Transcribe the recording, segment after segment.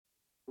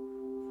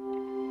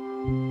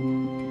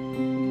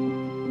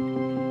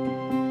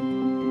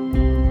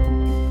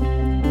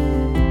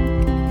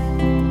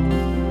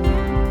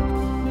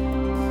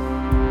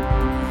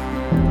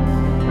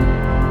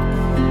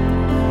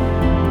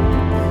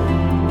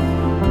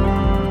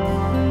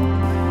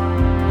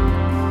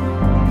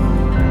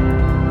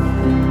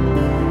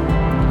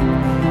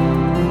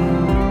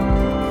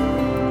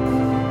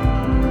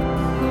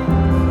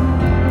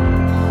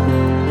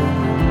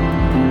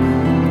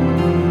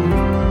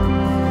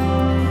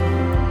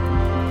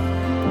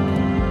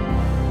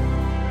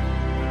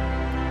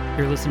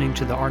Listening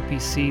to the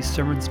RPC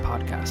Sermons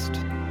Podcast.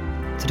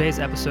 Today's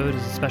episode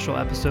is a special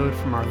episode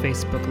from our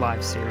Facebook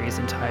Live series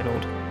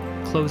entitled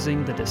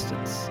Closing the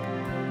Distance.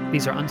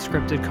 These are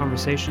unscripted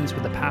conversations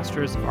with the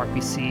pastors of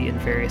RPC and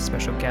various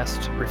special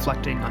guests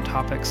reflecting on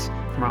topics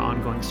from our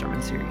ongoing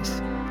sermon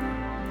series.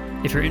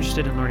 If you're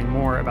interested in learning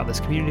more about this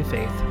community of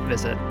faith,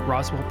 visit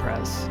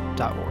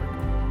roswellpres.org.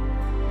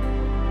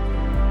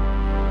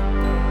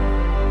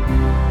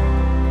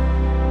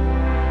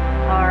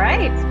 All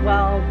right,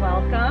 well,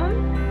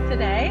 welcome.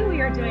 Today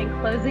we are doing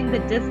Closing the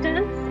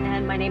Distance,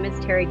 and my name is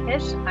Teri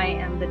Kish. I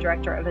am the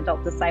Director of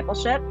Adult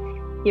Discipleship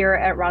here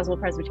at Roswell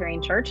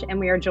Presbyterian Church, and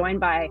we are joined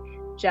by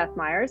Jeff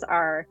Meyers,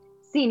 our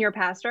Senior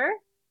Pastor.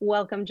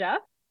 Welcome,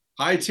 Jeff.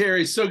 Hi,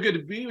 Teri. So good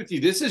to be with you.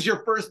 This is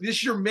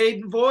your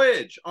maiden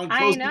voyage on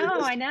Closing the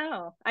Distance. I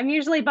know. I'm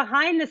usually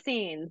behind the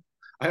scenes.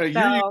 You're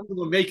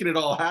usually making it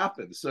all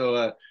happen.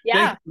 So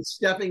thank you for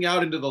stepping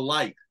out into the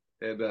light.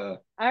 And all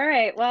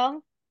right,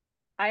 well,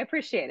 I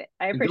appreciate it.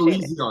 Go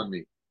easy on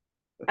me.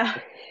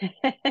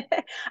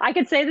 I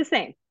could say the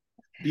same.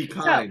 Be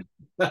kind.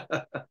 So,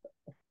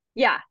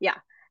 yeah.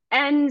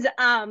 And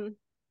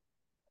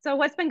so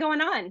what's been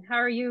going on? How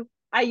are you?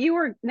 You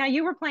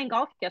were playing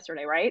golf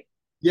yesterday, right?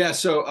 Yeah.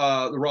 So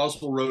the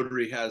Roswell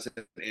Rotary has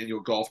an annual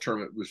golf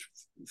tournament, which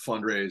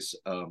fundraise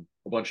a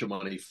bunch of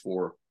money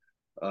for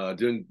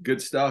doing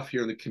good stuff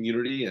here in the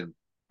community. And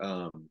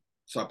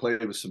so I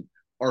played with some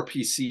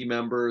RPC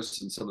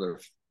members and some of their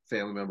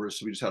family members,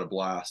 so we just had a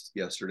blast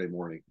yesterday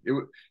morning.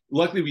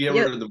 Luckily we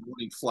were in the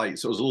morning flight,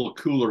 so it was a little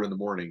cooler in the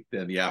morning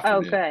than the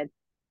afternoon. Oh, good.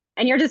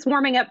 And you're just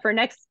warming up for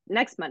next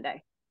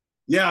Monday.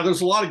 Yeah,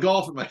 there's a lot of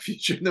golf in my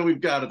future. And then we've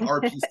got an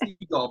RPC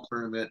golf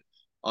tournament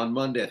on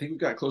Monday. I think we've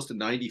got close to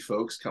 90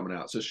 folks coming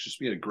out, so it's just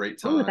been a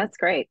great time. Oh, that's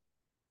great.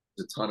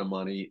 It's a ton of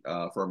money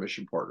for our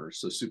mission partners,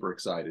 so super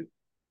excited.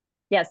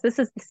 Yes, this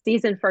is the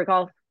season for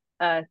golf,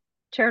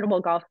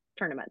 charitable golf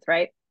tournaments,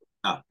 right?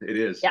 It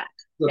is. Yeah.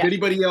 So if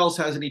anybody else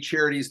has any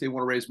charities they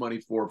want to raise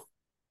money for,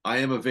 I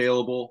am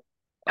available.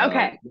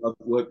 Okay.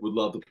 Would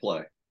love to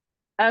play.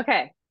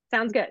 Okay.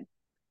 Sounds good.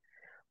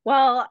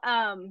 Well,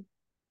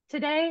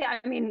 today,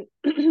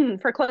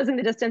 for Closing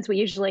the Distance, we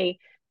usually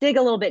dig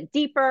a little bit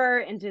deeper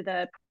into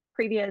the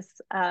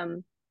previous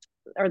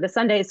or the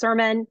Sunday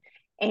sermon.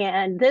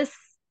 And this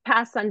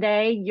past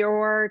Sunday,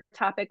 your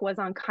topic was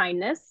on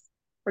kindness.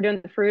 We're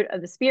doing the fruit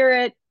of the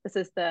Spirit. This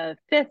is the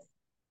 5th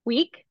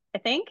week, I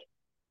think,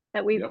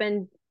 that we've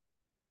been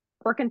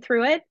working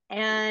through it.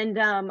 And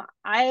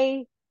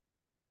I've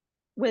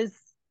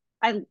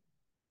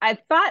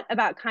thought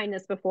about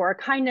kindness before,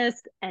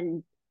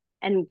 and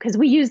because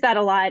we use that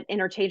a lot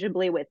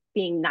interchangeably with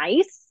being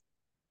nice.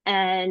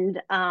 And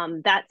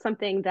that's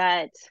something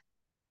that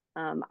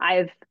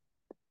I've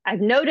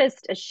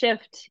noticed a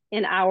shift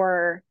in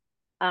our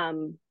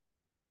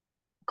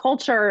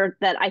culture,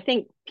 that I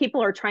think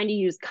people are trying to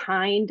use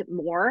kind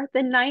more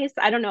than nice.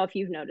 I don't know if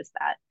you've noticed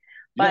that,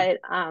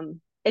 but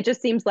it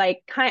just seems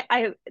like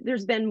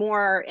there's been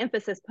more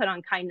emphasis put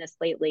on kindness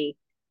lately,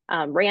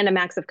 random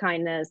acts of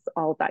kindness,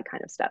 all of that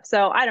kind of stuff.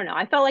 So I don't know.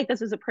 I felt like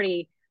this was a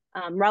pretty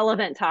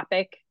relevant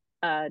topic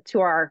to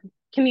our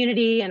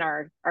community and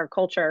our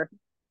culture.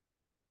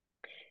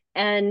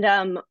 And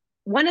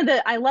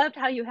I loved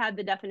how you had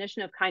the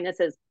definition of kindness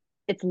as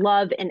it's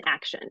love in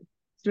action.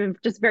 It's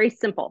just very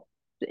simple.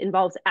 It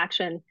involves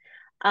action.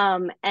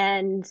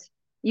 And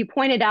you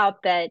pointed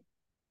out that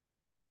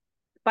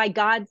by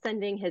God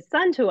sending his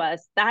son to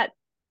us, that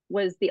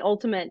was the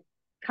ultimate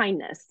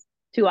kindness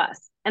to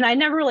us. And I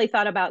never really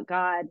thought about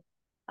God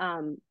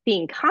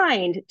being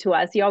kind to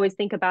us. You always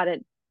think about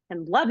it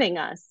and loving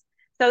us.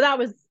 So that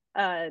was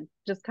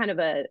just kind of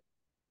an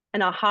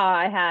aha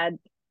I had.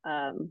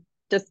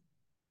 Just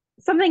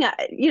something,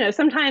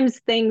 sometimes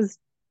things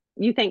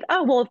you think,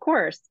 oh, well, of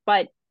course,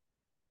 but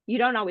you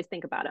don't always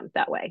think about them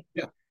that way.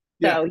 Yeah.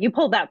 So you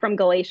pulled that from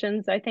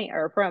Galatians, I think,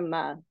 or from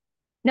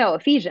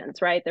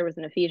Ephesians, right? There was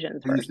an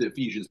Ephesians verse. The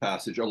Ephesians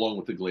passage along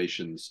with the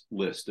Galatians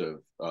list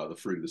of the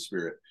fruit of the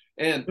Spirit.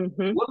 And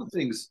one of the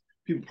things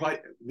people probably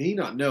may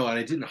not know, and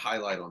I didn't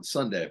highlight on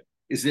Sunday,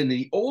 is in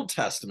the Old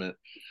Testament,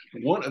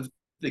 one of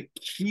the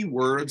key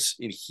words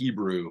in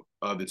Hebrew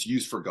that's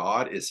used for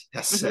God is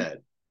hesed.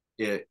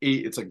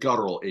 It's a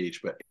guttural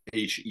H, but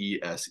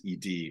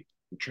Hesed,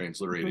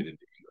 transliterated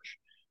into English.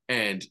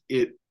 And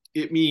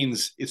it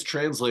means, it's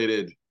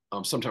translated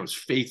sometimes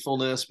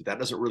faithfulness, but that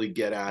doesn't really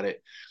get at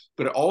it.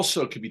 But it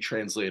also could be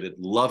translated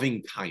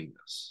loving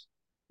kindness.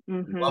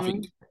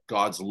 Loving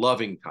God's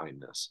loving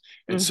kindness.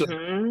 And so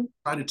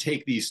trying to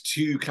take these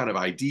two kind of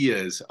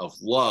ideas of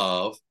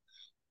love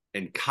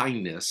and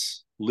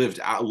kindness lived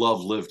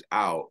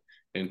out,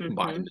 and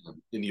combine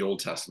them in the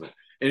Old Testament.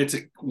 And it's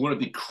one of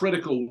the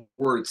critical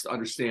words to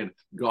understand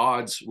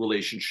God's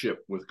relationship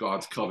with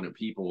God's covenant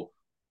people,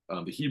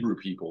 the Hebrew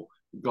people.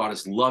 God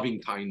is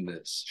loving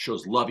kindness,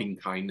 shows loving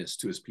kindness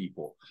to his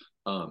people.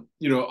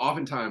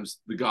 Oftentimes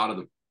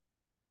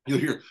you'll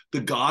hear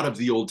the God of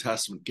the Old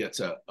Testament gets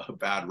a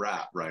bad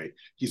rap, right?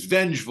 He's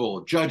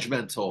vengeful,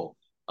 judgmental.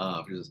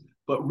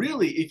 But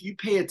really, if you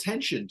pay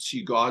attention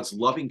to God's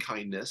loving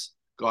kindness,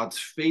 God's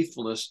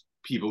faithfulness,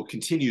 people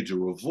continue to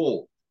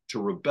revolt, to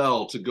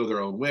rebel, to go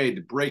their own way,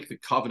 to break the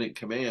covenant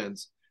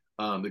commands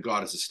that God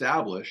has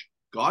established.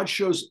 God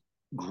shows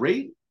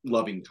great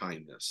loving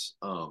kindness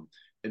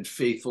and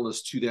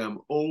faithfulness to them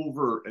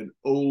over and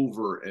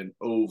over and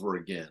over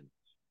again.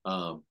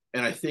 And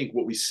I think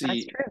what we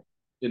see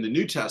in the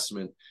New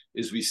Testament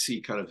is we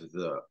see kind of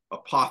the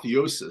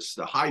apotheosis,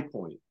 the high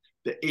point,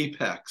 the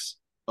apex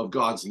of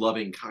God's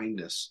loving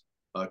kindness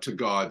to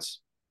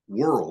God's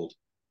world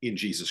in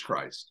Jesus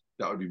Christ.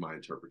 That would be my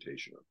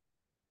interpretation of it.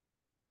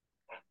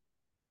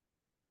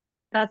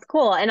 That's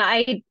cool. And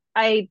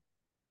I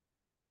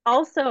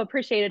also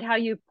appreciated how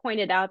you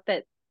pointed out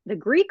that the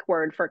Greek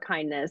word for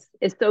kindness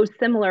is so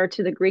similar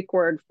to the Greek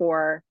word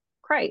for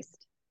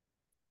Christ.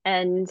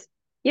 And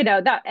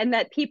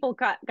that people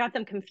got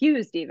them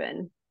confused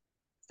even.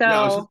 So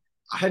yeah,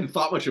 I hadn't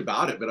thought much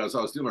about it, but as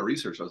I was doing my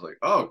research, I was like,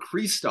 oh,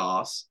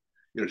 Christos,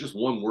 just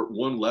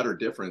one letter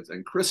difference,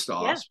 and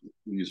Christos,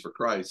 we use for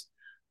Christ,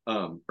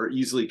 are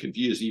easily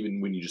confused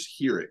even when you just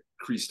hear it.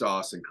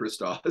 Christos and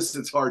Christos,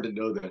 it's hard to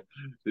know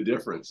the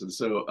difference. And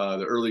so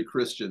the early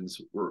Christians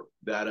were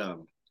that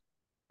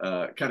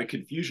kind of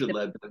confusion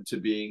led them to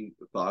being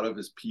thought of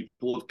as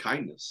people of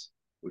kindness,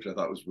 which I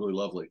thought was really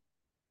lovely.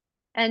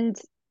 And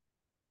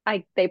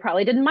they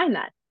probably didn't mind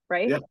that,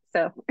 right? Yeah.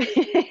 So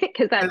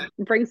because that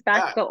brings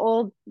back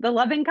the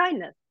loving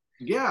kindness.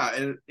 Yeah,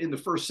 and in the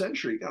first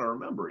century, you got to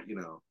remember,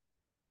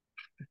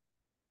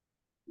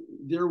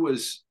 there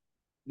was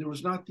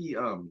not the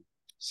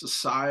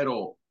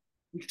societal,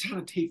 we could kind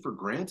of take for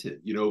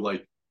granted,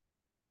 like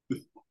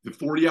the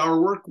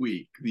 40-hour work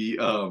week,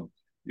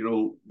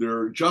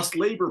 their just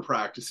labor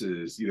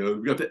practices,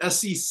 we've got the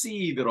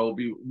SEC that'll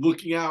be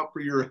looking out for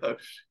your,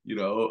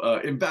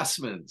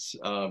 investments,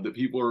 that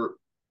people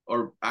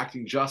are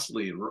acting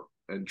justly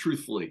and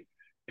truthfully.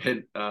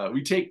 And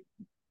we take,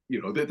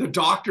 the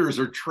doctors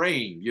are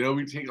trained,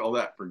 we take all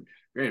that for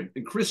granted.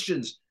 And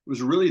Christians, it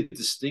was really a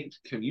distinct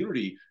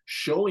community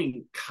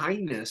showing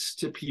kindness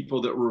to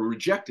people that were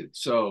rejected.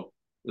 So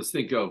let's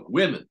think of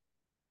women,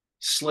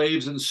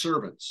 slaves and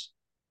servants,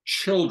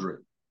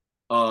 children,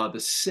 the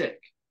sick.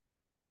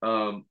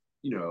 During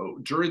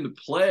the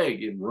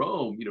plague in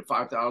Rome,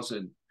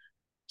 5,000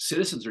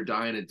 citizens are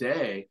dying a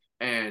day.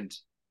 And,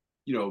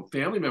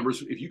 family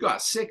members, if you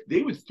got sick,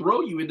 they would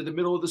throw you into the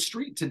middle of the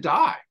street to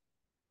die,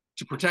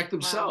 to protect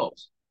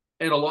themselves.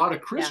 Wow. And a lot of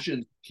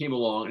Christians came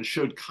along and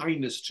showed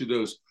kindness to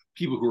those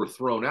people who were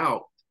thrown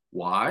out.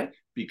 Why?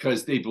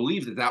 Because they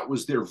believed that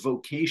was their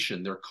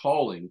vocation, their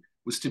calling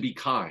was to be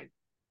kind.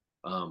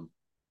 And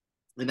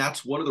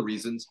that's one of the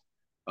reasons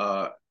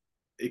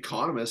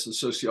economists and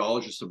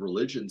sociologists of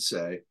religion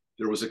say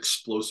there was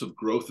explosive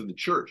growth in the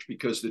church,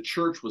 because the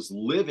church was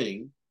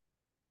living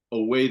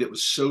a way that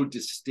was so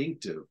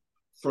distinctive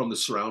from the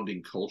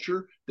surrounding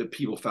culture that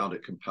people found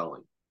it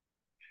compelling.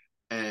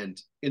 And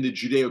in the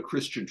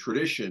Judeo-Christian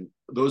tradition,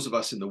 those of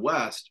us in the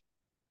West,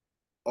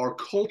 our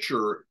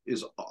culture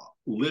is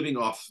living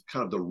off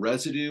kind of the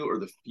residue or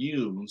the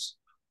fumes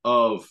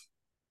of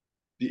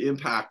the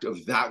impact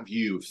of that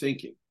view of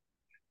thinking.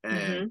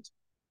 And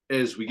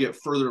as we get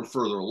further and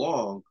further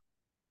along,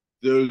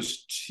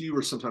 those two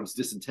are sometimes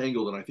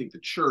disentangled. And I think the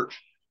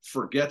church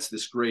forgets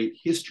this great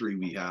history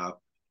we have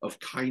of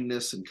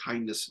kindness and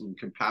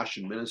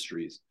compassion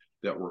ministries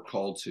that we're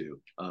called to.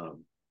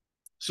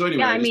 So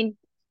anyway,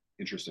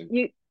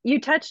 interesting. You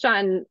touched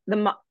on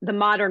the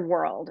modern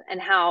world and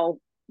how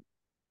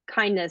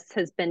kindness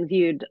has been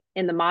viewed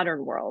in the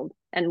modern world.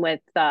 And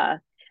with, there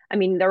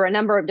were a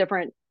number of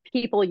different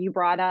people you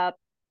brought up,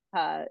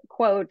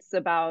 quotes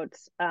about,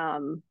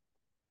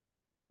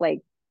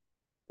 like,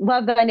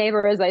 love thy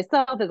neighbor as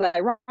thyself is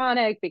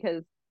ironic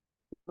because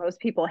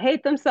most people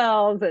hate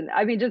themselves. And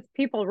just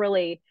people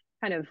really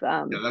kind of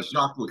that's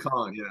Jacques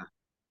Lacan.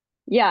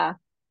 He's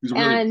a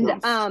really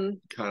and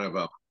kind of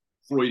a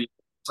Freudian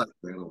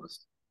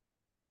psychoanalyst.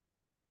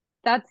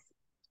 And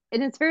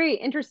it's very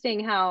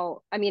interesting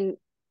how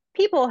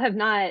people have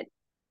not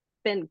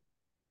been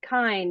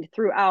kind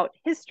throughout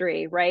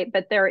history, right?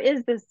 But there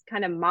is this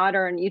kind of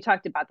modern, you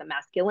talked about the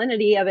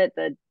masculinity of it,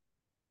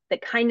 the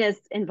kindness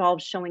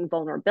involves showing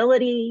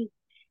vulnerability,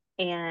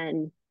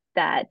 and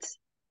that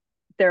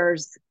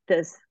there's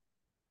this,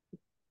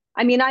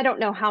 I don't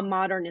know how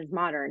modern is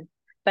modern,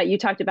 but you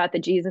talked about the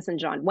Jesus and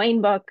John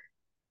Wayne book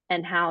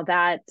and how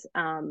that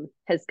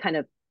has kind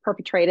of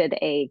perpetrated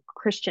a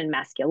Christian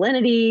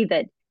masculinity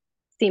that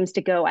seems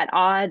to go at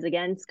odds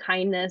against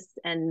kindness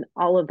and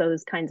all of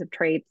those kinds of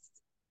traits.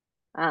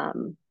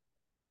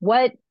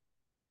 What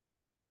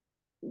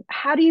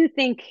how do you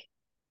think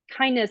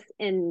kindness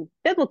in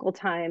biblical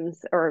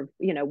times, or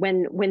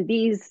when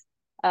these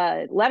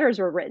letters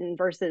were written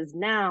versus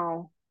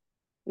now?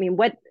 I mean,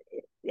 what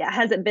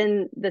has it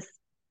been, this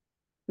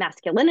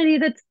masculinity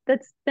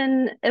that's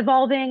been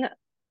evolving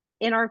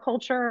in our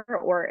culture,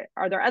 or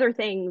are there other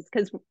things?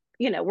 Because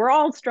we're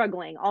all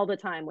struggling all the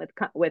time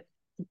with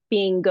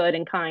being good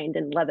and kind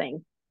and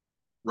loving.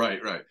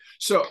 Right.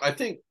 So I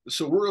think,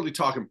 so we're really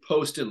talking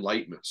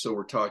post-Enlightenment. So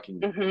we're talking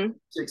 16th,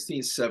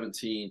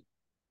 17th,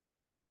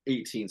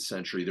 18th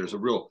century. There's a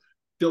real,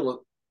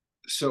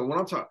 so when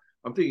I'm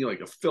thinking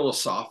like a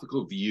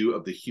philosophical view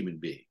of the human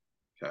being.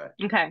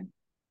 Okay.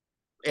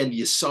 And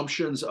the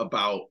assumptions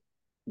about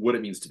what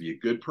it means to be a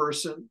good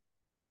person,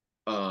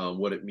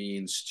 what it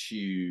means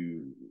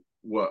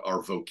what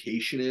our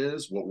vocation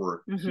is, what we're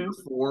here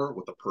for,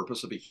 what the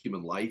purpose of a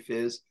human life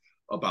is,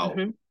 about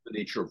the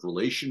nature of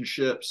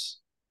relationships.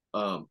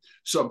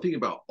 So I'm thinking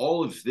about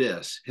all of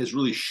this has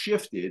really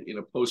shifted in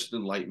a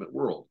post-Enlightenment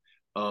world.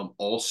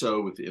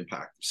 Also with the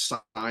impact of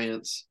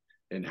science,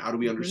 and how do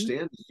we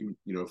understand,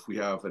 if we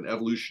have an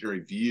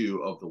evolutionary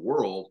view of the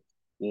world,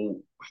 well,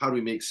 how do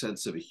we make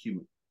sense of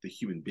the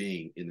human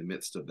being in the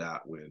midst of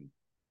that, when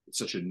it's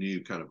such a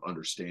new kind of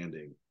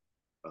understanding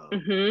of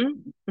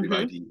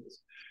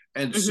ideas?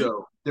 And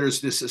so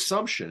there's this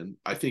assumption,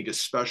 I think,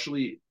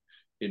 especially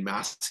in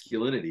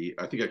masculinity,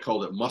 I think I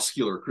called it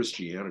muscular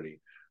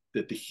Christianity,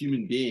 that the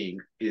human being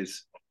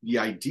is the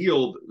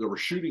ideal that we're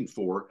shooting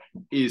for,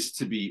 is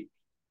to be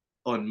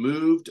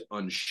unmoved,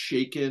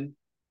 unshaken,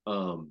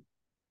 above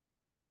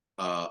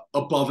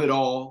it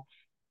all,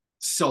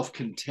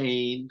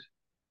 self-contained,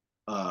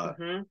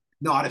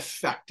 not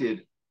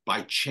affected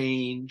by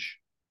change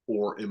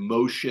or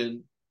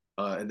emotion.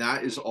 And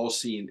that is all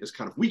seen as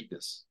kind of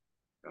weakness,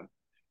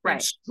 right?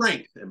 And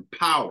strength and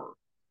power,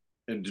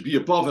 and to be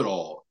above it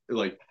all,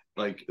 like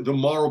the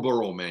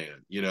Marlboro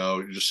Man,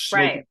 just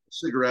smoking a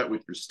cigarette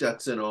with your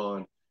Stetson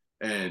on,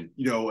 and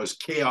as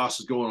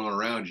chaos is going on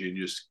around you, and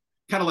you just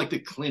kind of like the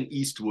Clint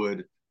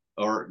Eastwood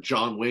or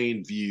John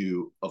Wayne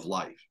view of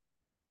life.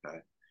 Okay.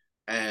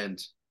 And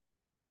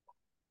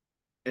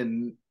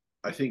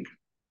I think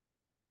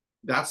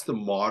that's the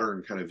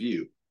modern kind of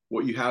view.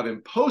 What you have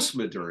in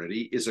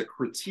post-modernity is a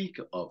critique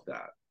of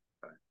that.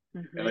 Okay?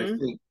 And I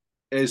think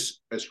as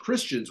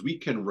Christians, we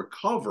can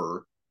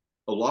recover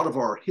a lot of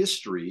our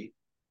history,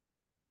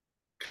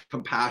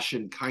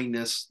 compassion,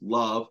 kindness,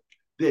 love,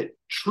 that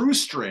true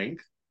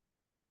strength,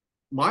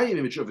 my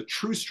image of a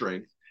true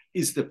strength,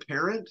 is the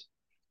parent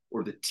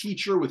or the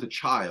teacher with a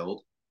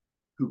child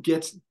who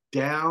gets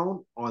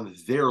down on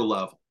their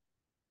level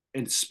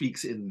and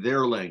speaks in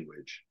their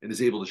language and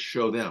is able to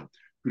show them,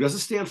 who doesn't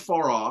stand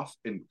far off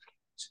and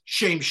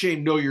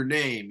shame, know your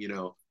name,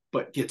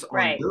 but gets on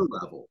their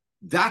level.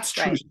 That's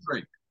true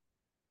strength.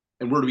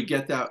 And where do we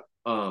get that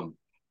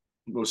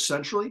most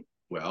centrally?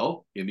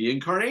 Well, in the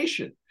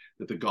incarnation,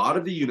 that the God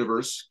of the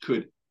universe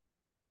could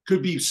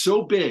be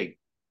so big,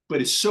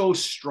 but is so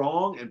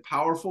strong and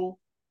powerful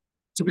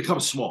to become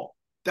small.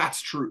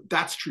 That's true.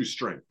 That's true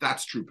strength.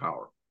 That's true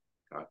power.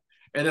 Okay?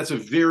 And that's a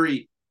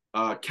very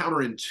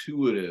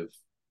counterintuitive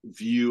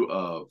view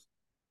of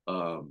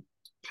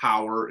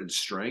power and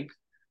strength.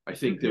 I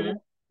think that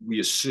we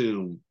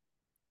assume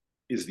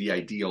is the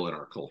ideal in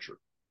our culture.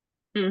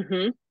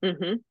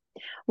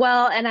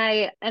 Well, and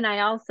I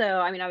also,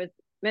 I was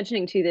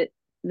mentioning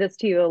this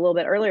to you a little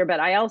bit earlier, but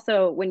I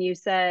also, when you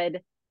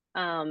said,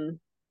 when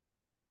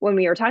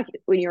you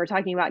were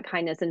talking about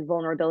kindness and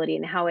vulnerability,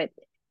 and how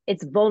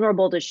it's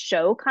vulnerable to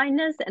show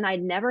kindness, and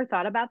I'd never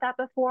thought about that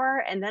before.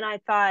 And then I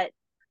thought,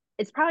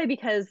 it's probably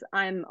because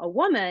I'm a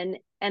woman,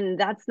 and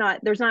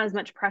there's not as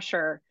much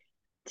pressure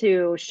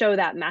to show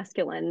that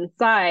masculine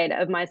side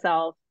of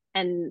myself.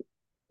 And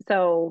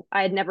so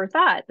I had never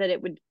thought that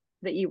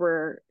you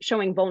were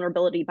showing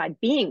vulnerability by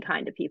being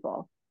kind to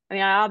people. I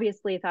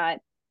obviously thought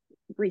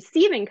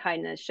receiving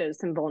kindness shows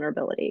some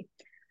vulnerability,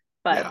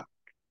 but yeah,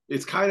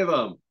 it's kind of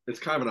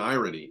an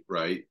irony,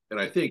 right? And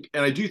I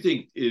do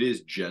think it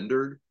is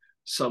gendered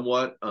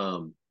somewhat.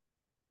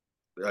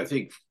 I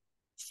think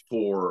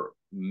for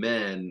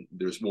men,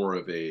 there's more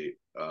of a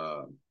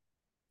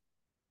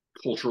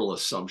cultural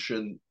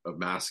assumption of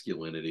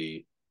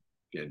masculinity,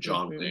 and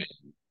John Wayne,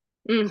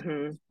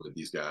 with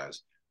these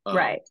guys,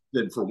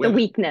 than for women. The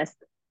weakness.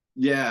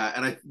 Yeah,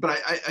 and I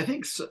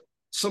think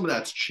some of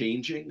that's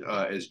changing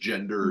as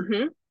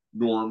gender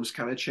norms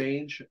kind of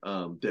change.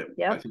 I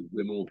think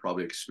women will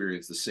probably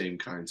experience the same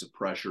kinds of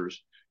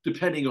pressures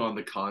depending on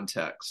the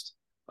context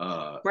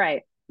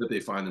that they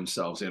find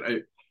themselves in.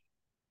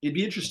 It'd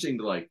be interesting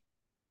to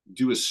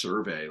do a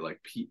survey,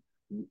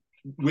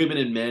 women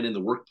and men in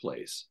the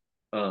workplace.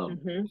 I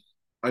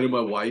know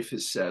my wife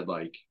has said,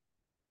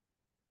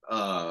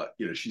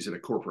 she's in a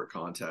corporate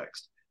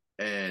context,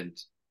 and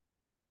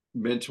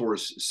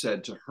mentors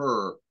said to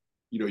her,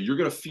 you're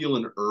going to feel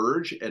an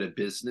urge at a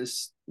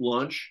business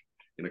lunch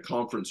in a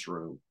conference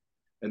room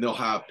and they'll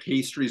have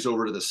pastries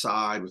over to the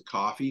side with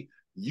coffee,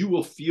 you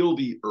will feel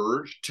the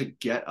urge to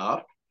get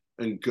up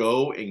and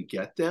go and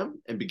get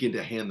them and begin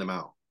to hand them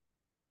out.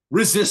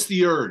 Resist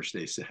the urge,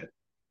 they said,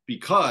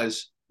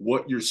 because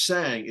what you're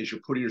saying is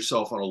you're putting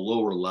yourself on a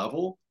lower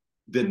level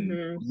than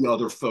the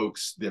other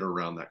folks that are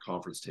around that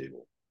conference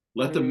table.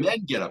 Let the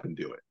men get up and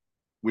do it,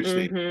 which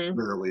they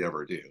rarely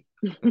ever do.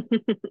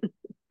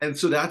 And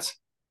so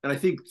and I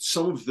think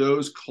some of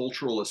those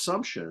cultural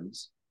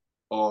assumptions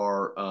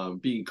are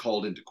being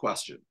called into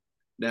question.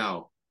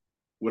 Now,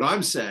 what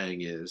I'm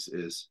saying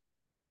is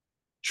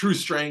true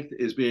strength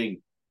is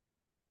being,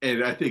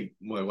 and I think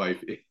my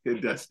wife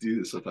does do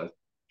this sometimes.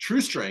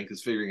 True strength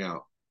is figuring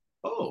out,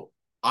 oh,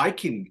 I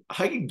can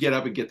get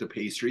up and get the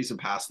pastries and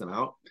pass them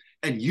out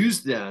and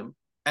use them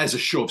as a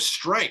show of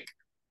strength,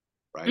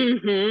 right?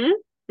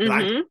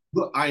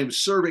 I am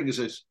serving as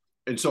a,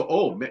 and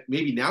so,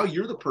 maybe now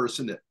you're the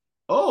person that,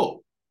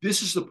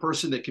 this is the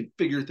person that can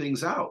figure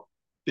things out.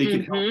 They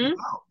can help you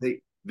out.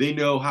 They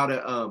know how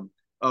to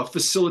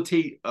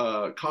facilitate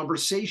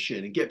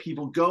conversation and get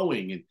people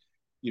going, and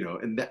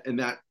and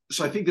that.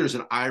 So I think there's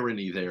an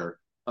irony there.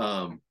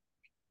 Well,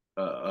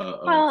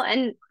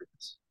 and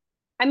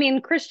I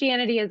mean,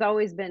 Christianity has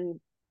always been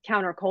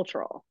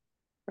countercultural,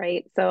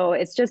 right? So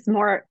it's just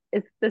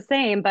it's the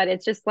same, but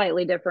it's just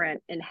slightly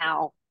different in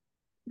how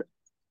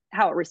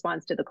it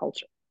responds to the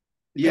culture.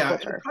 Yeah,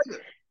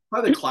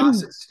 probably the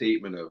classic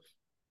statement of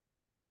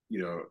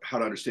how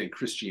to understand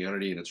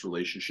Christianity and its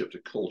relationship to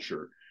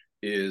culture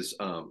is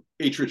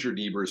H. Richard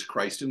Niebuhr's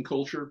Christ in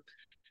Culture,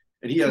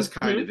 and he has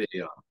kind of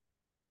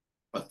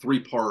a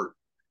three-part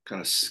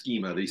kind of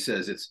schema. He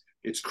says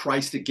it's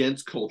Christ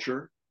against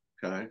culture.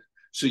 Okay,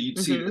 so you'd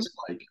see this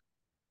like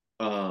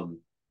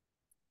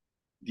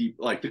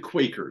the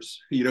Quakers,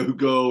 who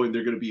go and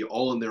they're going to be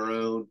all in their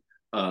own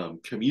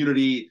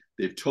community.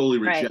 They've totally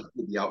rejected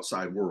the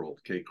outside world.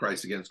 Okay,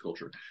 Christ against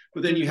culture.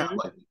 But then you have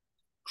like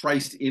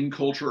Christ in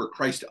culture or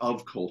Christ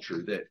of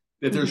culture. That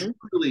there's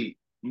really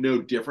no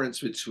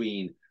difference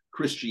between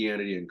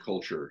Christianity and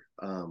culture.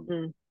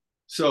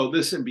 So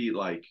this would be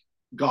like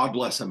God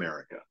bless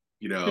America.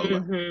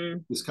 Like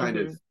this kind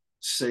of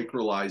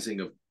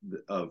sacralizing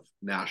of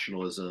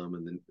nationalism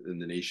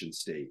and the nation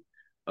state.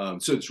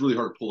 So it's really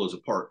hard to pull those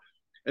apart.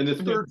 And the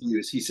third view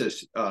is, he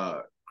says,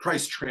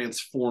 Christ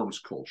transforms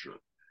culture.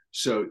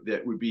 So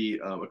that would be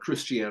a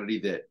Christianity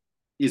that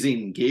is in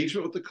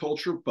engagement with the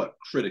culture, but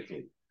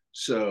critically.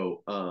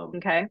 So,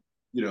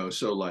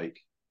 so like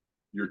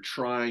you're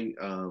trying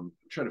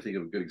to think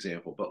of a good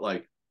example, but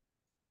like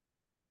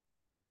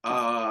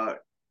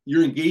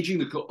you're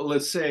engaging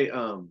let's say,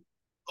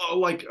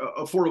 like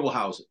affordable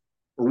housing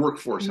or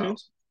workforce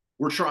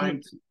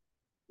housing.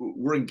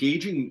 We're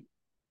engaging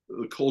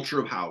the culture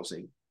of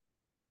housing,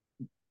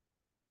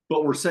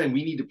 but we're saying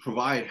we need to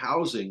provide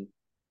housing,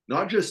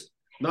 not just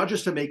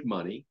to make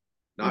money,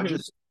 not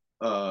just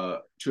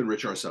to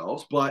enrich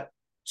ourselves, but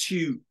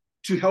to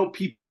help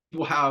people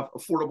have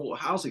affordable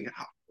housing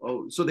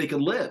so they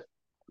can live,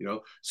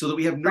 so that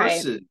we have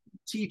nurses,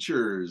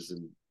 teachers,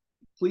 and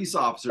police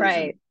officers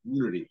in the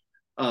community.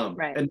 And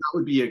that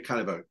would be a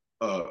kind of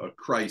a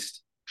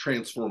Christ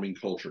transforming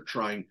culture,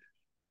 trying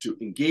to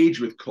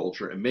engage with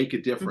culture and make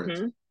a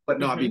difference, but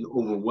not being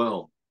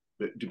overwhelmed,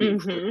 but to be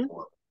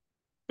critical.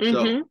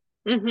 So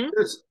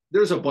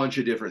there's a bunch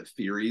of different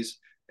theories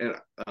and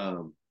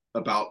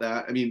about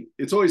that. I mean,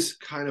 it's always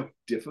kind of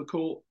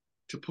difficult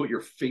to put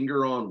your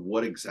finger on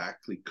what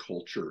exactly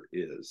culture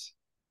is.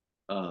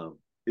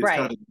 It's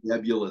kind of a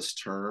nebulous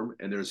term,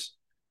 and it's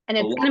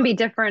going to be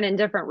different in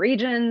different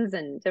regions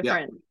and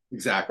different. Yeah,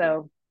 exactly.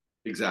 So,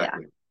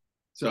 exactly. Yeah.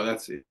 So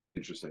that's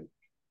interesting.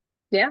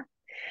 Yeah.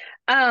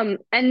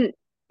 And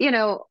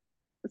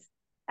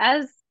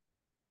as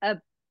a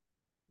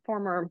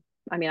former,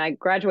 I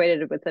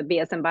graduated with a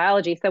BS in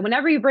biology. So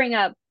whenever you bring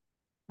up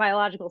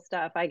biological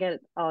stuff, I get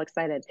all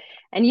excited.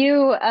 And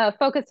you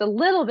focused a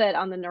little bit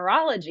on the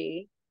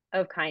neurology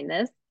of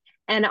kindness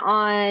and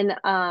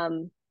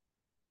on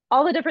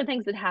all the different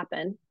things that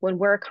happen when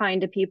we're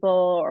kind to people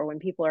or when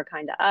people are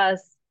kind to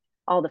us,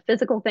 all the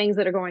physical things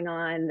that are going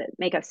on that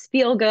make us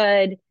feel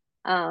good.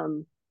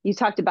 You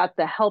talked about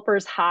the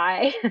helper's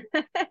high,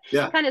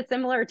 kind of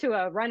similar to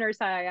a runner's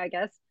high, I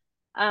guess,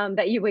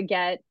 that you would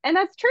get. And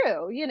that's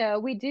true.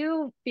 We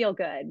do feel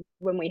good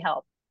when we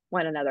help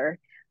one another.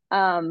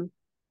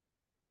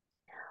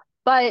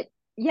 But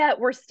yet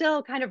we're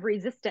still kind of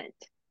resistant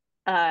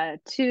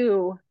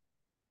to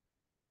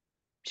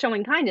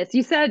showing kindness.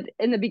 You said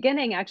in the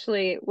beginning,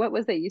 actually, what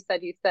was it? You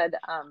said,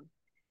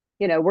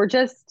 we're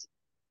just,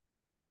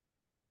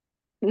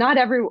 not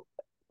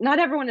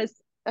everyone is,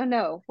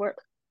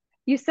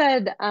 you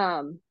said,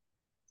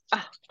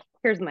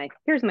 here's my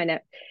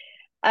note,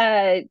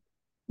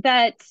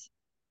 that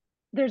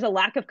there's a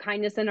lack of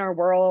kindness in our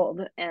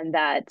world, and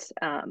that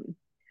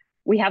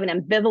we have an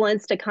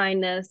ambivalence to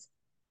kindness.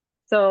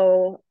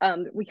 So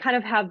we kind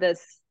of have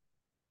this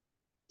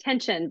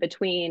tension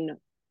between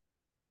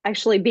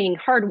actually being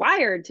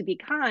hardwired to be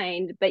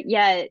kind, but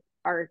yet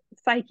our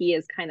psyche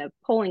is kind of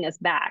pulling us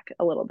back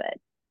a little bit,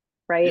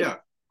 right? Yeah.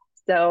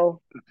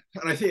 So,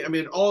 and I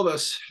mean, all of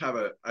us have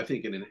I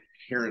think an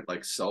inherent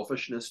like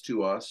selfishness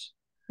to us.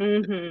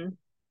 mm-hmm.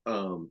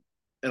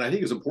 And I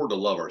think it's important to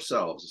love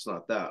ourselves. It's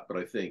not that, but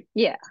I think,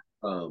 Yeah.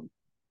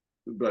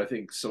 But I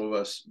think some of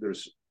us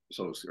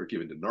are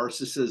given to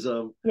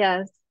narcissism.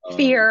 Yes.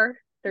 Fear.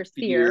 There's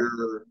fear.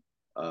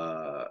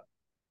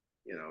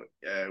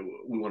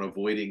 We want to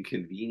avoid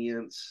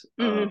inconvenience.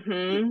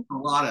 Mm-hmm. A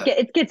lot of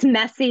it gets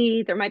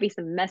messy. There might be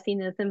some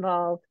messiness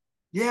involved.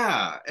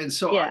 Yeah, and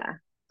so yeah.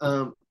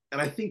 And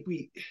I think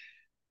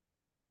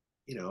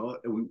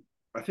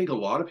I think a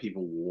lot of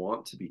people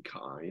want to be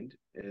kind,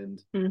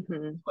 and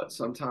but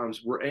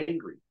sometimes we're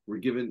angry. We're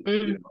given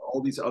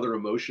all these other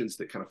emotions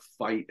that kind of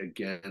fight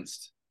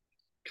against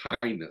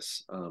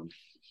kindness.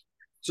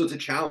 So it's a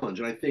challenge,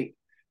 and I think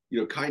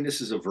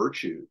kindness is a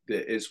virtue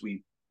that as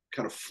we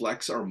kind of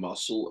flex our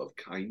muscle of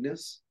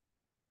kindness,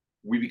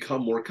 we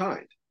become more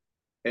kind,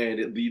 and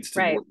it leads to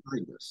more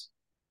kindness.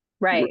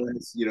 Right.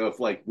 Whereas, if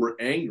like we're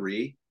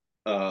angry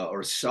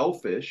or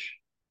selfish,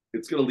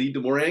 it's going to lead to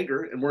more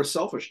anger and more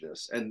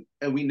selfishness, and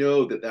we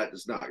know that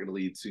is not going to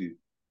lead to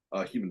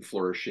human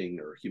flourishing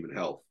or human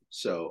health.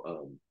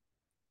 So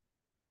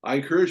I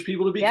encourage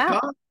people to be kind.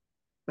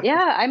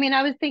 Yeah, I mean,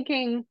 I was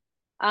thinking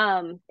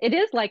it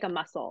is like a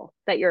muscle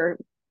that you're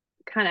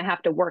kind of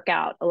have to work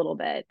out a little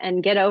bit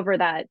and get over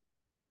that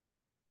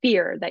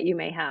fear that you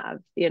may have,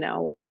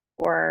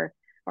 or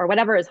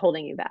whatever is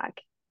holding you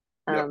back.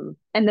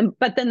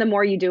 But then the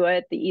more you do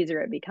it, the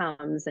easier it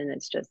becomes, and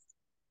it's just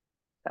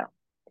so.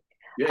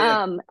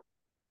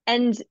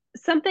 And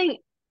something,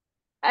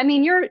 I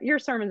mean, your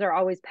sermons are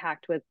always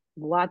packed with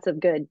lots of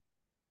good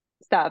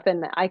stuff,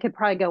 and I could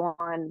probably go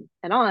on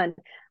and on.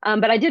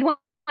 But I did want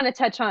to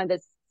touch on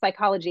this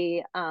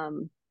psychology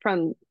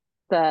from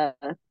the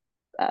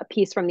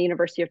piece from the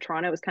University of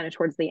Toronto. It was kind of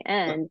towards the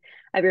end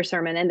of your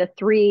sermon, and the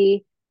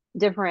three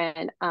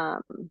different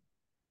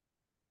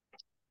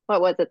what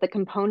was it? The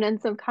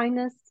components of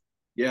kindness?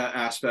 Yeah,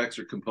 aspects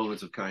or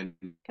components of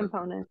kindness.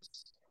 Components.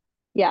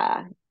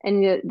 Yeah,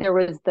 and there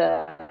was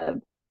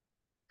the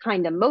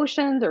kind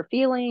emotions or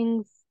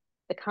feelings,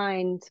 the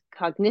kind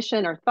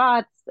cognition or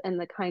thoughts, and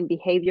the kind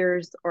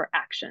behaviors or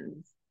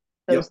actions.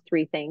 Those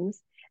three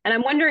things. And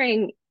I'm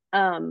wondering,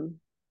 do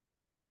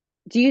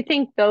you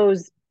think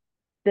those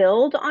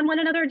build on one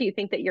another? Do you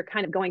think that you're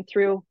kind of going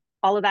through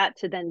all of that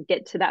to then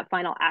get to that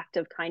final act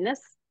of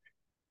kindness?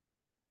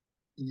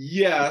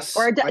 Yes.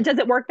 Or does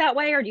it work that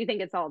way, or do you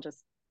think it's all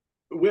just?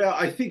 Well,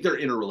 I think they're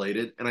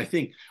interrelated, and I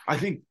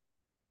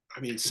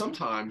mean,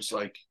 sometimes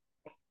like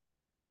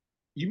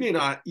you may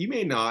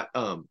not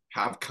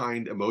have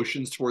kind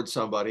emotions towards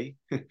somebody.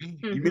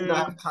 You may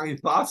not have kind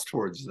thoughts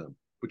towards them,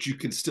 but you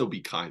can still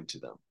be kind to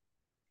them.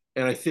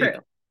 And I think,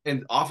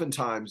 and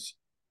oftentimes,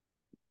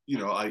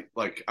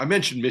 I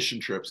mentioned mission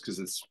trips because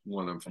it's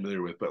one I'm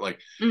familiar with, but like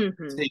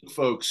take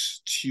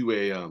folks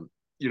to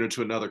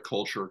to another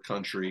culture or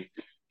country,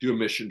 do a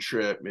mission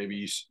trip.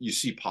 Maybe you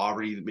see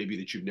poverty maybe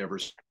that you've never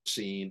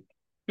seen.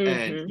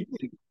 And you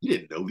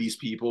didn't know these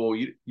people.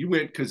 You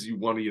went because you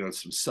wanted,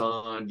 some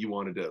sun. You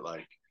wanted to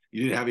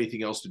you didn't have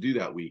anything else to do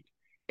that week.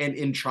 And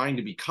in trying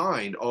to be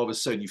kind, all of a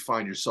sudden you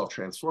find yourself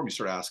transformed. You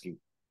start asking,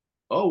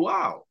 oh,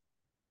 wow,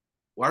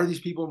 why are these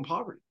people in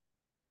poverty?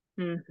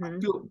 I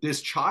feel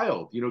this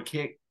child,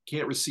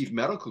 can't receive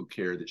medical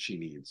care that she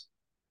needs.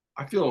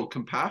 I feel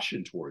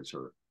compassion towards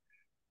her.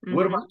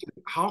 What about,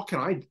 how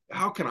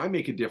can I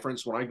make a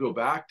difference when I go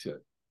back to,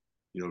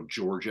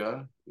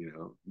 Georgia,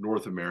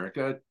 North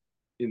America,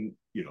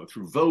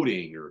 through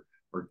voting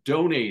or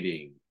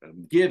donating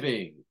and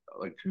giving,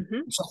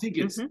 so I think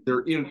they're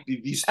in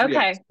these three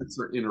aspects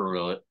are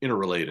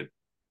interrelated.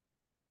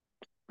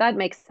 That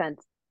makes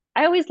sense.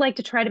 I always like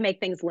to try to make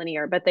things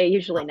linear, but they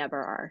usually never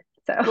are.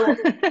 So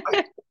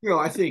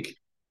I think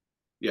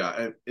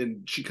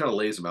and she kind of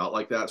lays them out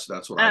like that, so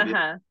that's what I did.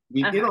 I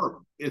mean,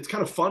 it's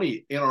kind of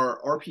funny in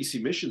our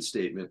RPC mission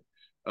statement.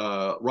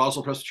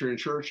 Roswell Presbyterian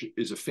Church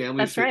is a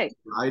family of faith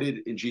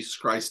united in Jesus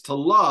Christ to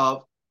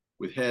love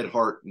with head,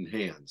 heart, and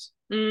hands.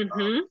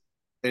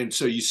 And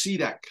so you see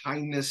that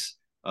kind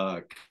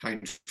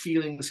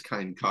feelings,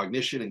 kind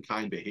cognition, and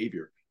kind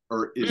behavior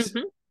is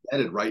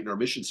embedded right in our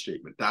mission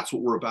statement. That's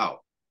what we're about.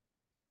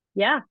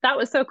 Yeah, that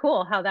was so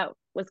cool how that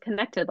was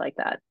connected like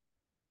that.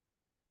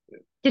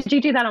 Did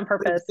you do that on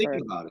purpose?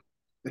 Thinking about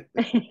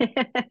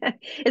it.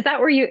 Is that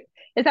where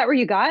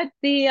you got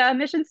the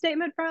mission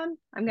statement from?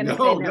 I'm gonna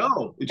say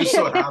no. It just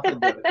so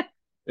happened that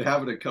it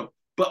happened to come.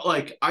 But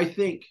I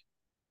think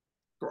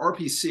for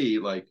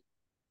RPC,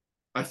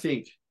 I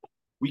think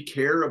we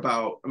care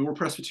about. I mean, we're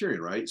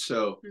Presbyterian, right?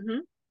 So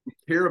we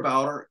care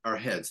about our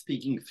heads,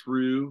 thinking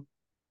through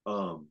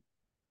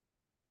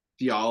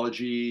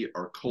theology,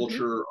 our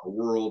culture, our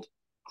world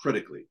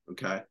critically.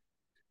 Okay.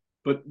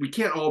 But we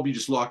can't all be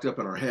just locked up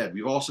in our head.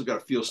 We've also got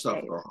to feel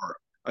stuff with our heart.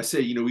 I say,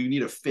 we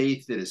need a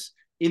faith that is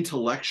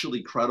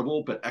intellectually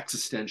credible, but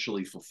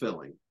existentially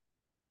fulfilling.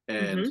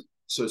 And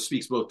so it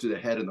speaks both to the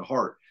head and the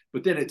heart,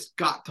 but then it's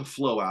got to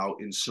flow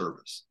out in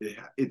service.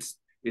 It's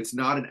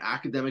not an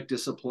academic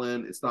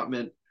discipline. It's not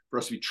meant for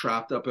us to be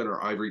trapped up in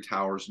our ivory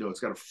towers. No, it's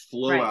got to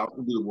flow Right. out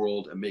into the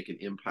world and make an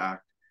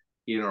impact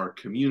in our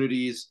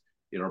communities,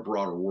 in our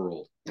broader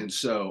world. And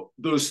so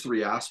those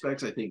three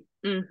aspects, I think,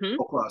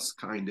 help us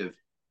kind of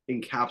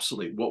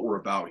encapsulate what we're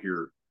about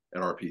here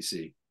at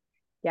RPC.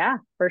 Yeah,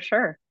 for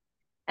sure.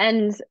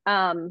 And,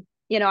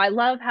 you know, I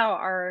love how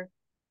our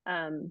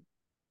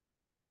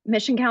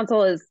mission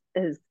council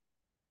is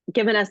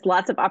given us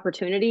lots of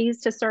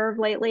opportunities to serve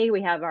lately.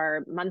 We have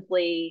our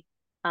monthly,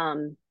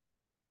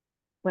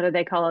 what do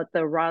they call it?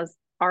 The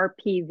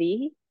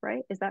RPV,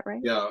 right? Is that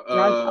right? Yeah.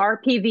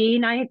 RPV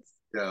nights.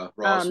 Yeah.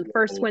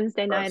 First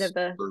Wednesday night of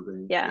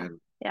the, yeah.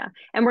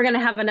 And we're going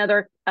to have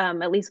another,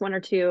 at least one or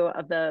two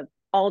of the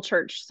all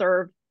church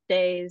serve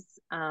days.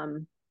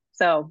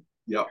 So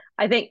yeah,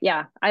 I think,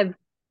 yeah, I've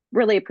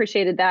really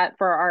appreciated that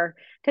for our,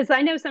 because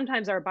I know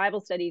sometimes our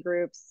Bible study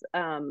groups,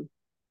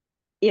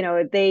 you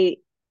know, they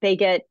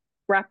get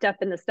wrapped up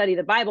in the study of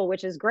the Bible,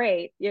 which is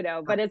great, you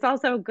know, but it's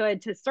also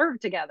good to serve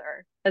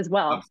together as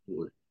well.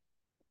 Absolutely.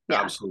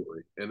 Yeah.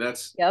 Absolutely. And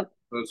that's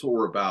what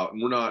we're about.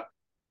 And we're not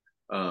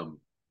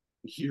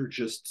here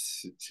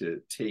just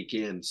to take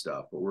in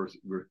stuff, but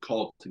we're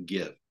called to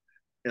give.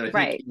 And I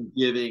think in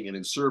giving and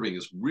in serving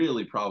is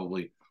really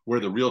probably where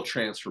the real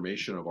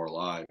transformation of our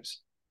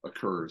lives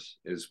occurs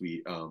as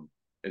we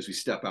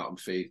step out in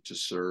faith to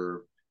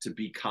serve, to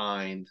be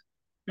kind,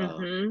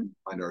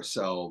 find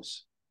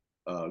ourselves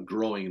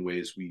growing in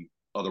ways we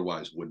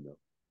otherwise wouldn't have.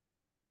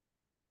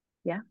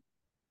 Yeah.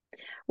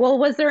 Well,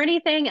 was there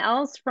anything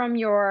else from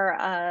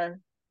your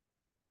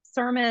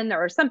sermon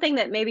or something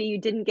that maybe you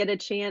didn't get a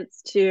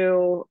chance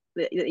to,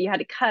 that you had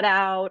to cut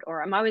out?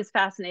 Or I'm always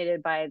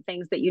fascinated by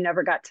things that you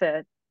never got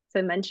to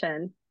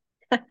mention.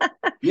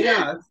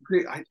 Yeah, that's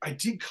great. I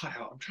did cut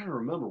out. I'm trying to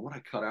remember what I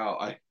cut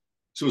out.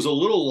 So it was a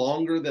little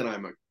longer than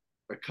I'm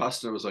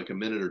accustomed. It was like a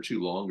minute or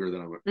two longer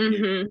than I'm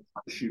usually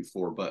shoot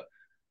for. But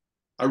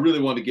I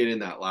really want to get in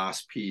that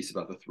last piece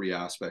about the three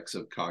aspects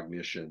of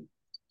cognition.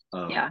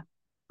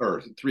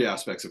 Or three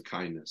aspects of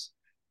kindness.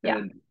 Yeah.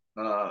 And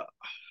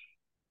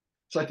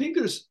so I think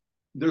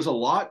there's a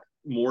lot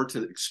more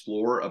to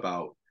explore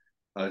about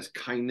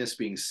kindness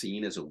being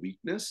seen as a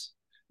weakness.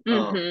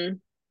 And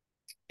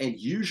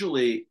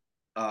usually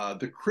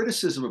the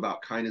criticism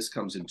about kindness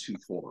comes in two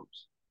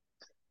forms.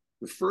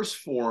 The first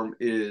form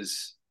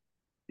is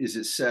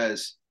it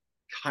says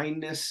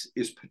kindness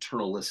is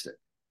paternalistic.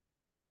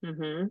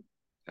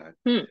 Okay.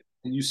 And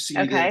you see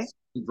this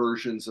in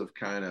versions of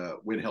kind of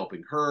When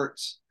Helping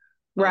Hurts.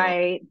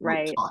 Right.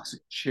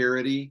 Toxic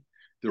charity.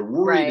 They're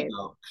worried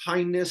about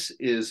kindness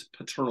is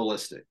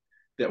paternalistic.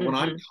 That when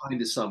I'm kind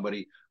to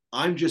somebody,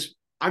 I'm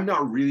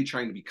not really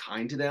trying to be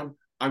kind to them.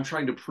 I'm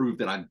trying to prove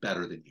that I'm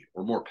better than you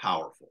or more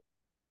powerful.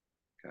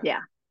 Okay? Yeah.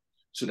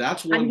 So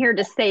that's one. I'm here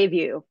to save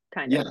you,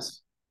 kind of.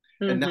 Yes.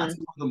 And that's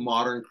one of the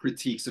modern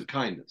critiques of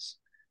kindness.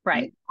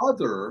 Right. The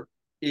other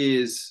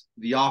is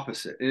the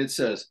opposite. And it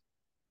says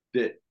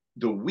that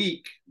the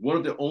weak, one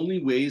of the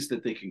only ways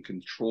that they can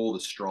control the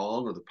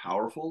strong or the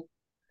powerful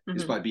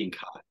is by being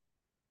kind.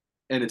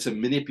 And it's a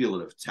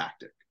manipulative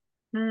tactic.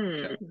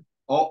 Okay?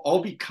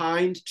 I'll be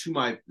kind to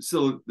my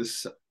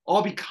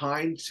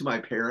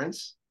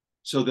parents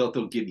so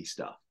they'll give me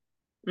stuff.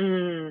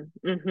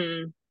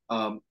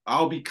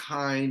 I'll be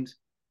kind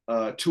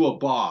to a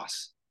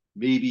boss.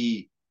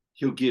 Maybe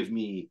he'll give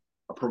me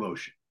a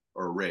promotion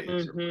or a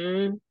raise.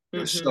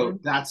 So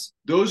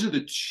those are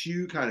the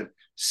two kind of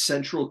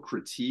central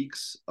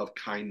critiques of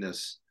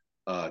kindness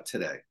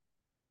today.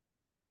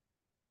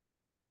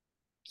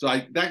 So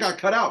that got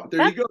cut out, but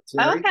there you go,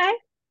 Teri. Okay,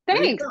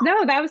 thanks.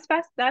 No, that was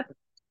fast.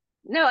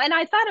 No, and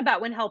I thought about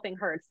When Helping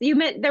Hurts. You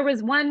meant there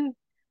was one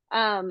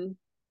when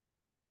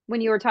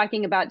you were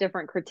talking about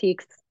different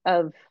critiques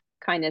of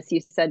kindness.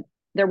 You said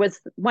there was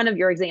one of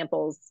your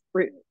examples,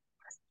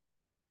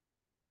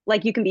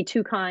 like you can be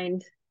too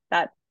kind.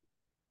 That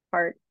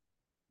part.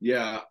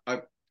 Yeah,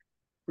 I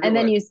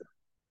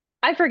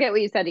forget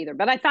what you said either,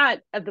 but I thought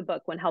of the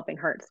book When Helping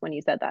Hurts when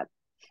you said that.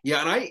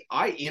 Yeah, and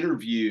I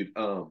interviewed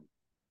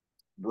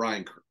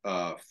Brian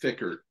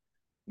Fickert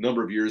a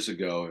number of years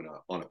ago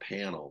on a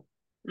panel.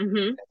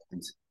 And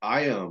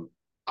I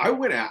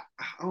went I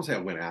don't say I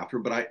went after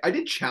him, but I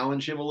did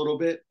challenge him a little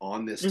bit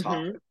on this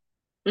topic.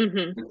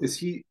 Because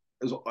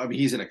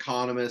he's an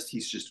economist.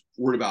 He's just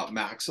worried about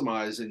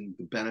maximizing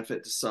the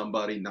benefit to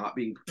somebody, not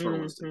being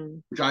paternalistic,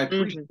 which I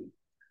appreciate.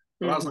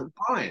 But I was like,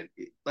 Brian,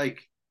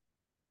 like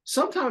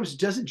sometimes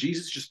doesn't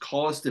Jesus just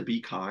call us to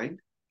be kind?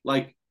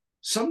 Like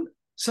sometimes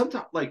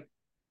like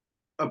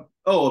a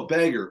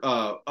beggar.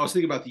 I was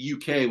thinking about the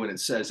UK when it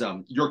says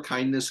your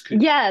kindness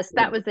could. Yes,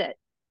 that was it.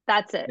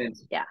 That's it. And,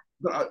 yeah.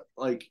 But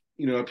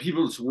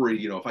people just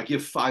worry, if I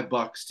give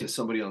 $5 to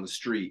somebody on the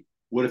street,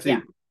 what if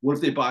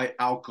they buy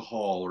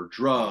alcohol or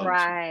drugs?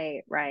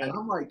 Right. And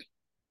I'm like,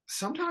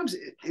 sometimes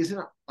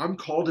I'm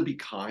called to be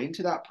kind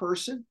to that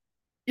person,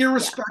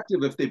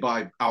 irrespective if they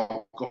buy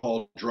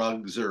alcohol,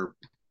 drugs, or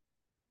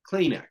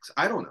Kleenex.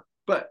 I don't know.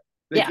 But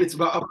it's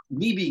about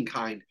me being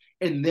kind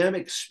and them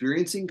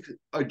experiencing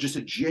just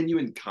a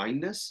genuine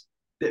kindness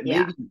that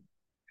maybe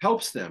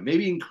helps them,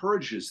 maybe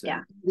encourages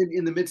them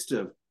in the midst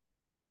of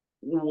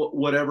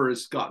whatever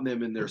has gotten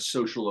them in their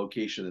social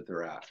location that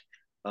they're at.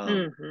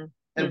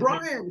 And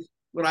Brian,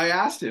 when I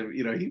asked him,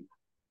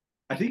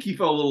 I think he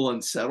felt a little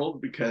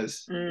unsettled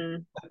because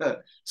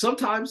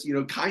sometimes,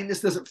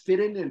 kindness doesn't fit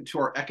into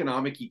our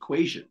economic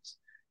equations.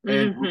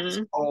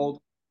 And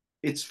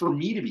it's for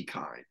me to be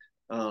kind.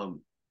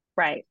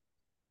 Right.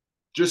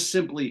 Just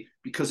simply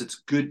because it's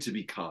good to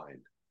be kind.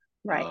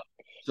 Right.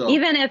 So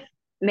even if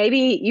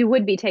maybe you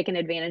would be taken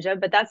advantage of,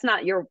 but that's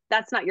not your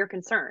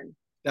concern.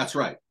 That's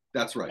right.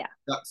 Yeah.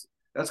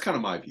 That's kind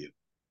of my view.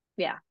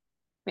 Yeah.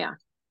 Well,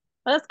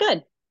 that's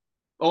good.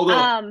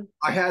 Although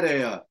I had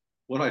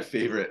one of my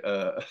favorite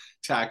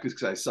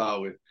tactics I saw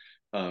with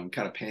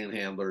kind of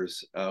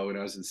panhandlers when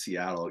I was in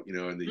Seattle,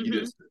 and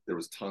there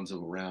was tons of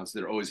them around, so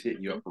they're always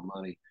hitting you up for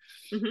money.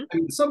 I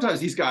mean, sometimes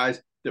these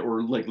guys that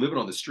were like living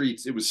on the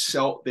streets, it was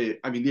they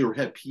had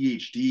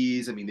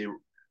PhDs. I mean, they were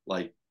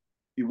like,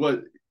 it was,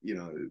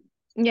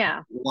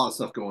 a lot of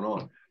stuff going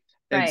on.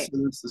 And so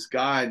there's this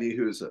guy I knew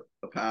who was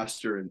a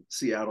pastor in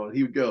Seattle, and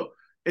he would go,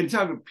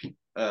 anytime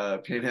a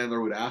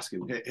panhandler would ask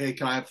him, hey,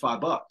 can I have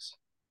 $5?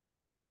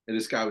 And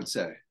this guy would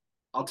say,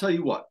 I'll tell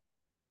you what,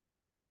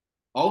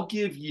 I'll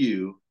give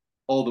you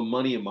all the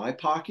money in my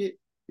pocket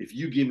if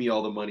you give me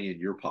all the money in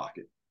your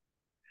pocket.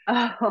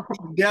 Oh.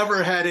 He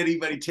never had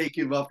anybody take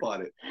him up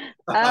on it.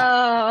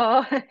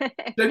 Oh.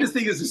 I just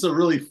think it's just a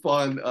really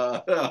fun,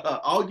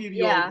 I'll give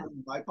you all the money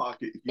in my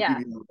pocket if you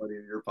give me all the money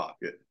in your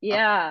pocket.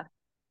 Yeah.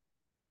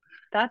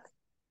 So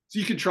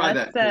you can try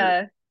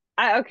that.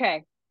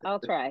 Okay. I'll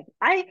try.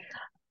 I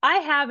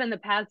have in the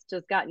past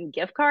just gotten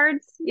gift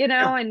cards,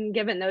 and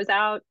given those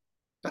out.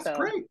 That's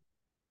great.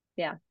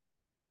 Yeah.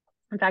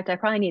 In fact, I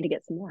probably need to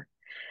get some more.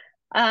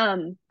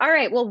 All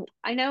right. Well,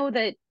 I know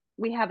that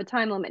we have a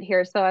time limit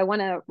here, so I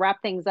want to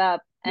wrap things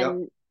up.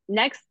 And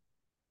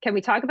can we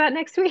talk about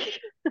next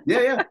week?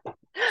 Yeah.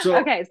 So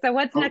okay. So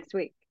what's next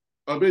week?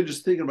 I've been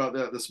just thinking about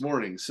that this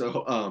morning.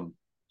 So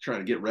trying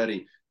to get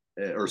ready,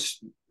 or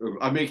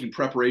I'm making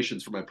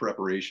preparations for my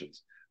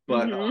preparations.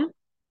 But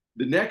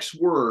the next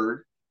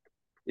word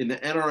in the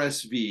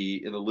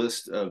NRSV in the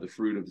list of the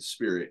fruit of the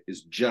Spirit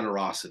is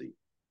generosity.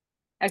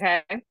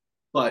 Okay.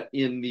 But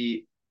in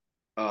the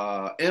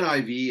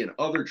NIV and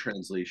other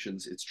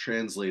translations, it's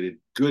translated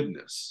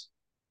goodness.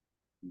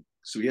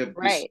 So we have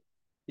this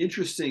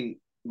interesting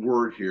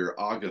word here,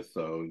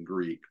 agatho in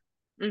Greek,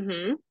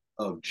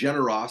 of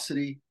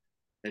generosity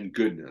and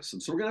goodness.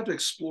 And so we're going to have to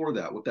explore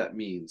that, what that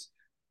means.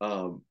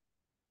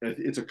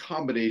 It's a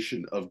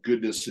combination of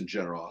goodness and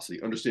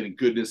generosity, understanding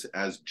goodness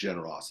as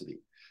generosity.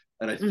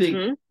 And I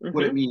think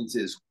what it means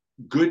is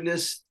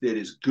goodness that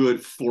is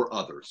good for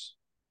others,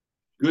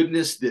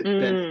 goodness that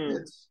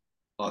benefits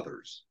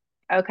others.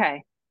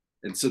 Okay.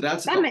 And so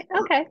that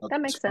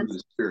makes sense.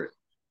 The Spirit.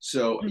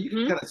 So you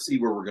can kind of see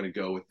where we're going to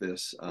go with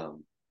this.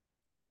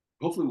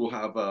 Hopefully we'll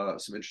have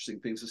some interesting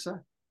things to say.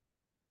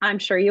 I'm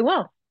sure you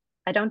will.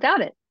 I don't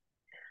doubt it.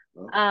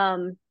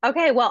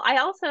 Okay. Well, I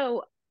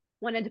also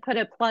wanted to put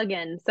a plug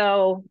in.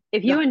 So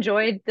if you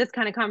enjoyed this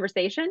kind of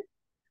conversation,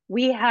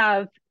 we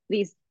have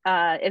these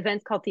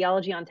events called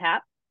Theology on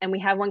Tap, and we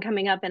have one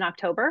coming up in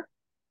October.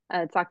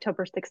 It's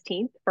October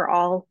 16th for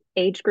all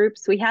age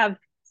groups. We have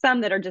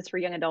some that are just for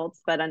young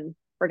adults, but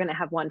we're going to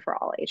have one for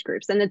all age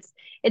groups. And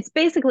it's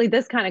basically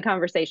this kind of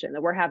conversation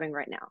that we're having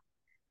right now.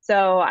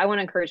 So I want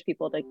to encourage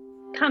people to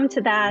come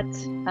to that.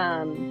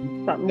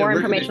 But more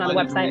information on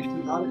the website.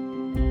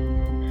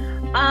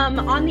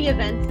 On the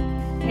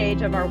events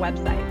page of our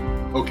website.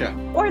 Okay.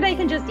 Or they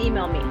can just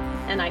email me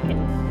and I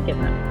can give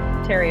them.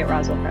 Teri at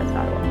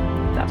RoswellPress.org.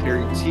 So.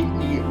 Teri,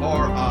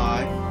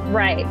 Teri.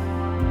 Right.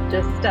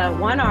 Just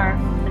one R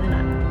and an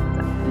I.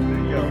 So. There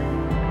you go.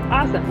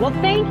 Awesome. Well,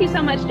 thank you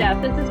so much,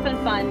 Jeff. This has been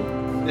fun.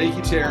 Thank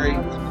you, Teri.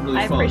 It's been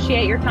really fun. I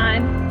appreciate your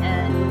time,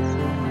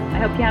 and I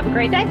hope you have a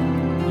great day.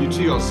 You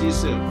too. I'll see you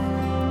soon.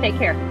 Take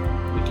care.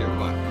 Take care.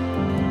 Bye.